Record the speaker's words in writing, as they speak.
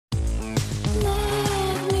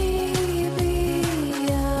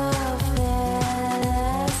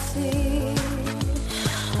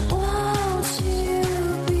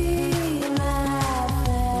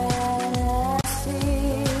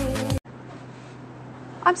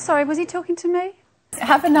I'm sorry, was he talking to me?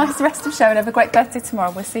 Have a nice rest of show and have a great birthday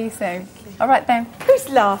tomorrow. We'll see you soon. All right then. Who's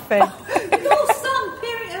laughing? Your son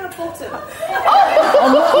peering at her bottom.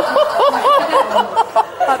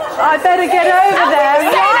 I better get over there.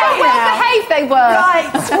 Well behaved they were. Right,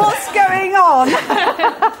 what's going on?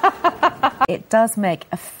 It does make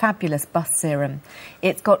a fabulous bust serum.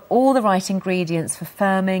 It's got all the right ingredients for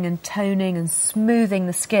firming and toning and smoothing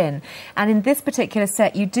the skin. And in this particular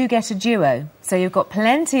set, you do get a duo. So you've got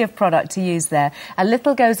plenty of product to use there. A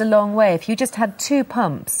little goes a long way. If you just had 2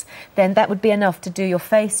 pumps, then that would be enough to do your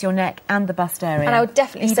face, your neck and the bust area. And I would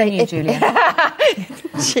definitely Even say... you, Julia.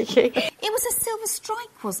 It was a silver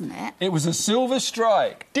strike, wasn't it? It was a silver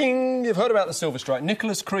strike. Ding! You've heard about the silver strike.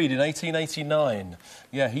 Nicholas Creed in 1889.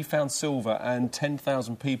 Yeah, he found silver and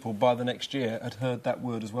 10,000 people by the next year had heard that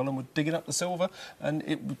word as well and were digging up the silver and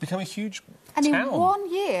it would become a huge And town. in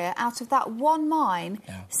 1 year, out of that one mine,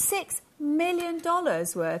 $6 million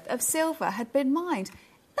worth of silver had been mined.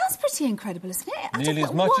 That's pretty incredible, isn't it? Nearly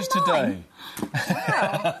as much as today.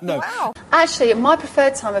 Wow. No. Wow. Actually, my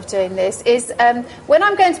preferred time of doing this is when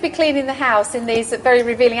I'm going to be cleaning the house in these very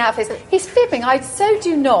revealing outfits. He's fibbing. I so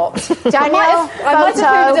do not. Daniel, I might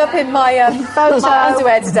have hoovered up in my my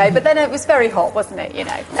underwear today, but then it was very hot, wasn't it? You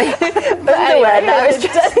know. But anyway, no, it's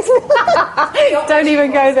just... Don't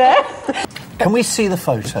even go there. Can we see the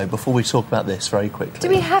photo before we talk about this very quickly? Do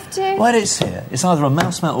we have to? Well, it's here. It's either a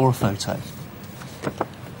mouse mat or a photo.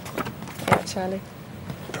 Yeah, Charlie.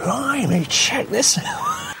 Blimey, check this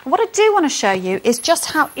out. What I do want to show you is just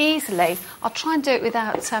how easily, I'll try and do it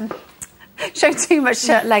without showing too much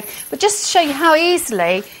shirt leg, but just to show you how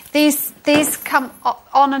easily these come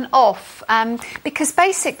on and off, because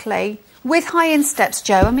basically with high insteps,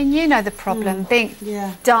 Joe, I mean, you know the problem, being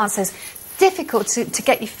dancers, difficult to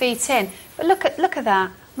get your feet in, but look at that.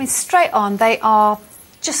 I mean, straight on, they are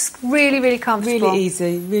just really, really comfortable. Really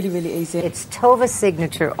easy, really easy. It's Tova's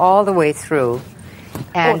signature all the way through.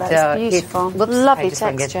 And, that's beautiful. Lovely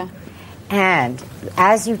texture. And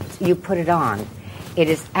as you put it on, it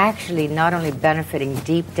is actually not only benefiting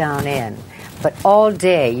deep down in, but all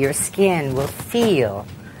day your skin will feel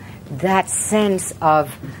that sense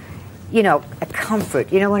of, you know, a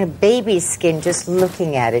comfort. You know, when a baby's skin, just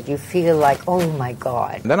looking at it, you feel like, oh my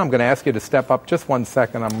God. Then I'm going to ask you to step up just 1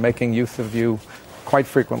 second. I'm making use of you quite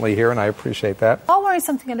frequently here, and I appreciate that. I'm wearing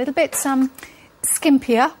something a little bit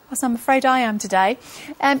skimpier, as I'm afraid I am today.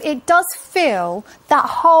 It does fill that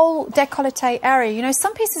whole décolleté area. You know,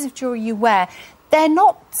 some pieces of jewellery you wear, they're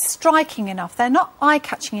not striking enough, they're not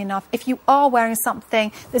eye-catching enough if you are wearing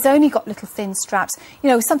something that's only got little thin straps. You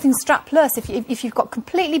know, something strapless, if you've got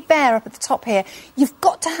completely bare up at the top here, you've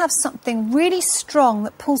got to have something really strong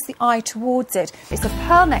that pulls the eye towards it. It's a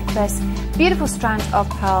pearl necklace, beautiful strand of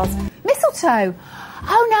pearls. Mistletoe!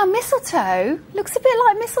 Oh, now mistletoe looks a bit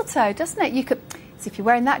like mistletoe, doesn't it? You could... So if you're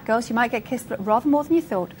wearing that, girls, you might get kissed, but rather more than you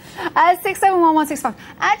thought. 6711165.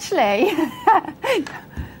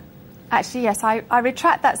 Actually, yes, I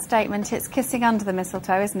retract that statement. It's kissing under the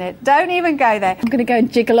mistletoe, isn't it? Don't even go there. I'm going to go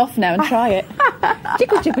and jiggle off now and try it.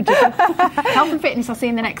 Jiggle, jiggle, jiggle. Health and fitness, I'll see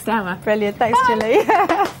you in the next hour. Brilliant. Thanks, Gilly.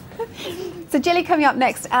 So Gilly coming up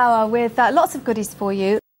next hour with lots of goodies for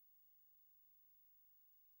you.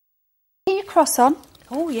 Get your cross on.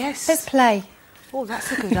 Oh, yes. Let's play. Oh,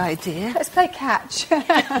 that's a good idea. Let's play catch.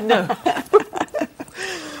 No.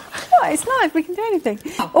 What? It's live. We can do anything.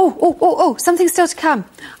 Oh, something's still to come.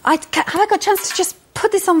 Have I got a chance to just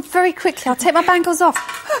put this on very quickly? I'll take my bangles off.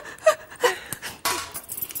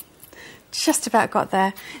 Just about got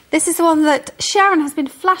there. This is the one that Sharon has been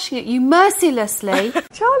flashing at you mercilessly.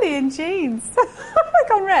 Charlie in jeans. I've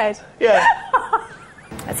gone red. Yeah.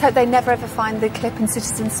 Let's hope they never ever find the clip in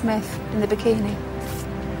Citizen Smith in the bikini.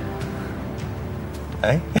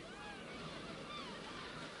 Eh?